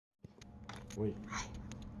Wait.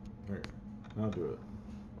 Here. Now do it.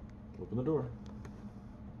 Open the door.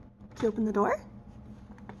 Did you open the door?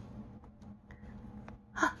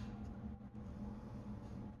 Hi.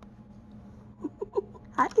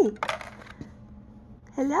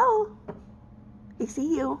 Hello. I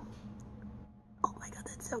see you. Oh my god,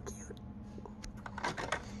 that's so cute.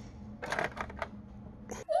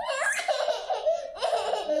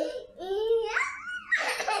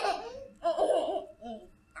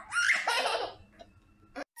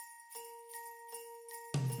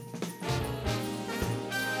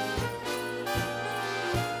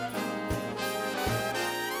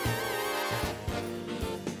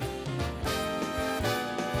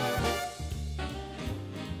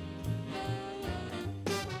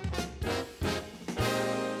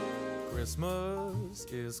 Christmas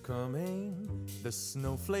is coming, the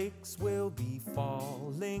snowflakes will be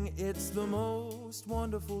falling. It's the most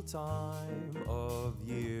wonderful time of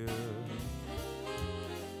year.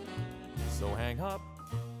 So hang up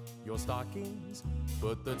your stockings,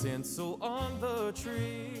 put the tinsel on the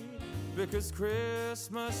tree, because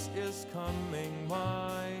Christmas is coming,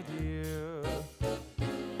 my dear.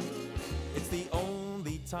 It's the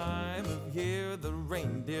only time of year the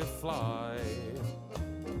reindeer fly.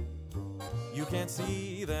 You can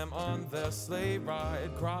see them on their sleigh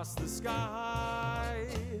ride across the sky.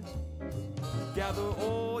 Gather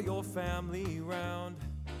all your family round,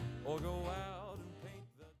 or go out and paint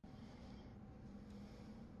the...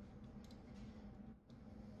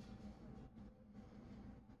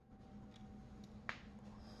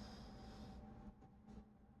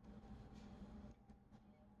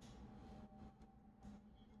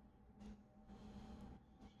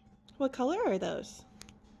 What color are those?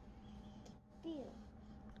 Blue.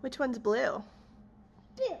 Which one's blue?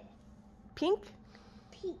 Blue. Pink?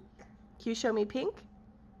 Pink. Can you show me pink?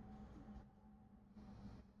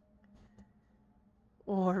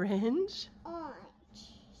 Orange? Orange.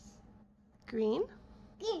 Green?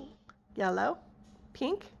 Green. Yellow?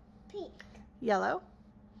 Pink? Pink. Yellow?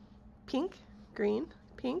 Pink? Green?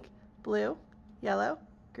 Pink? Blue? Yellow?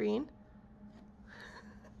 Green?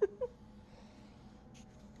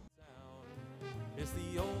 It's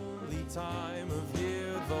the only time of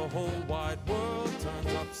year the whole wide world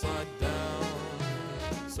turns upside down.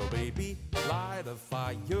 So baby, light a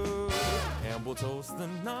fire and we'll toast the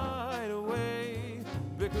night away,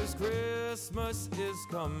 because Christmas is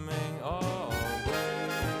coming our way.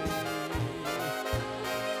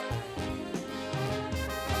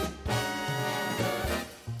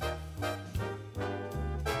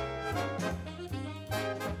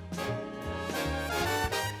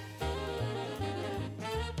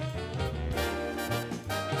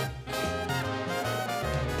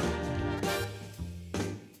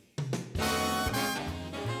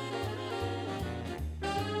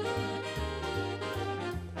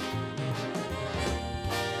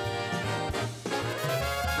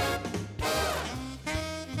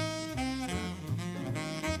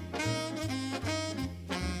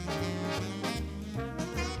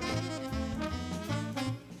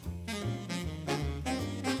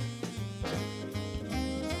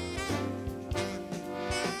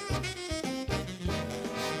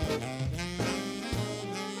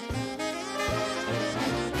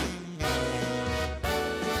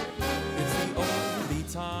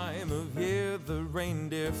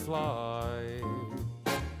 Reindeer fly.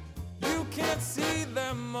 You can't see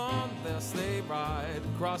them on their sleigh ride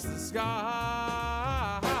across the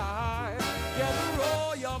sky. Gather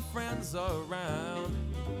all your friends around,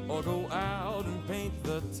 or go out and paint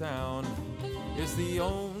the town. It's the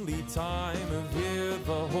only time of year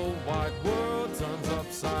the whole wide world turns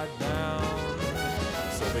upside down.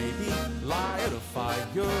 So baby, light a fire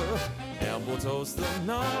and we'll toast the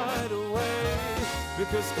night away,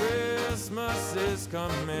 because Christmas is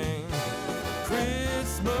coming.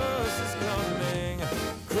 Christmas is coming.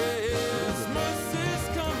 Christmas is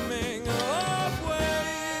coming our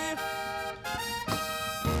way.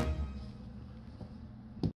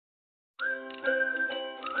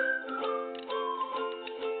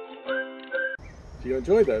 If you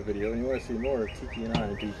enjoyed that video and you want to see more of Tiki and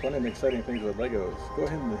I do fun and exciting things with Legos, go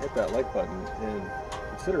ahead and hit that like button and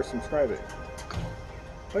consider subscribing.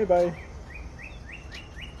 Bye bye.